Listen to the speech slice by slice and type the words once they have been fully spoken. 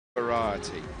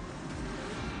variety.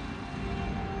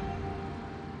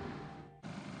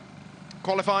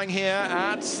 Qualifying here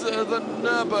at the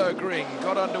Nürburgring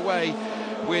got underway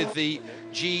with the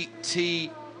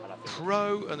GT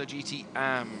Pro and the GT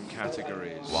Am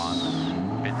categories.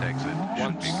 Pit exit.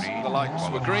 Once the lights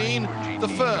were green, the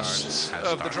first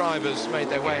of the drivers made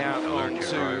their way out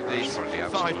onto the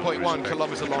 5.1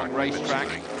 kilometre long racetrack.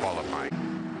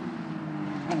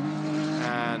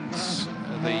 And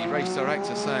the race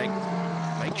director saying,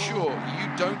 make sure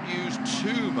you don't use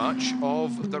too much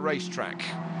of the racetrack.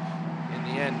 In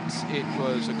the end, it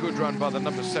was a good run by the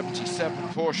number 77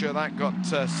 Porsche. That got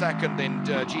second in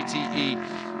GTE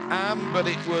Am, but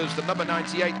it was the number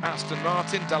 98 Aston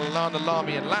Martin, Dalana,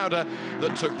 Lamy and Lauda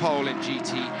that took pole in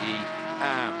GTE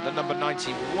Am. The number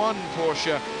 91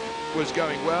 Porsche was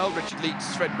going well, Richard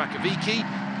Leeds, Fred Makovici,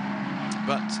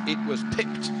 but it was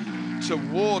pipped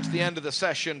towards the end of the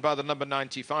session by the number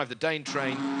 95, the Dane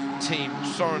Train Team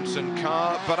Sorensen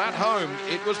car, but at home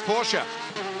it was Porsche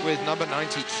with number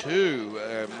 92,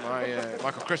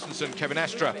 Michael Christensen, Kevin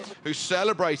Estra, who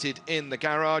celebrated in the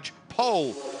garage.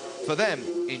 Pole for them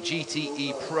in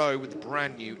GTE Pro with the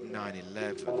brand new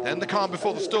 911. Then the calm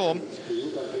before the storm.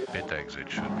 Pit exit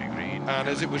should be green. And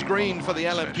as it was green for the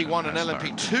LMP1 and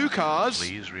LMP2 cars,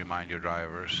 please remind your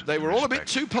drivers they were all a bit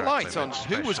too polite on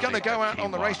who was going to go out on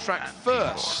the racetrack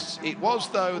first. It was,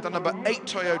 though, the number 8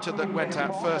 Toyota that went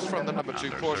out first from the number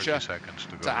 2 Porsche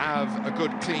to have a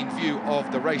good, clean view of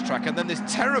the racetrack. And then this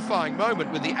terrifying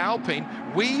moment with the Alpine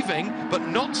weaving, but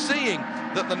not seeing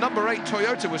that the number 8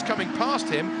 Toyota was coming past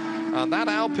him. And that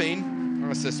Alpine,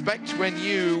 I suspect when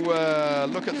you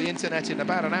look at the internet in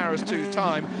about an hour's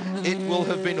time, it will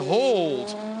have been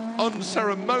hauled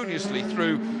unceremoniously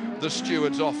through the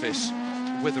steward's office,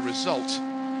 with the result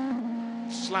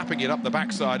slapping it up the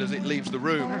backside as it leaves the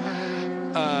room.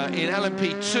 In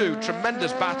LMP2,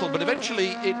 tremendous battle, but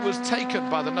eventually it was taken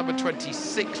by the number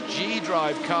 26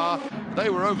 G-Drive car. They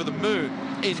were over the moon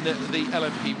in the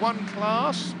LMP1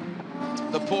 class.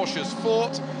 The Porsches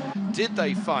fought. Did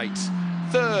they fight?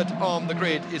 Third on the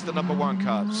grid is the number 1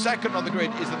 car. Second on the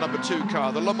grid is the number 2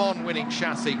 car, the Le Mans winning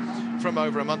chassis from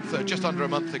over a month, just under a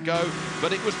month ago.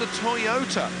 But it was the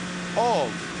Toyota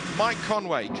of Mike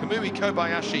Conway, Kamui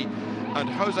Kobayashi and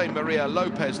Jose Maria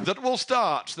Lopez that will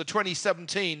start the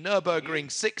 2017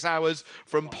 Nürburgring 6 hours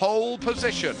from pole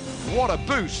position. What a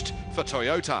boost for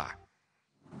Toyota.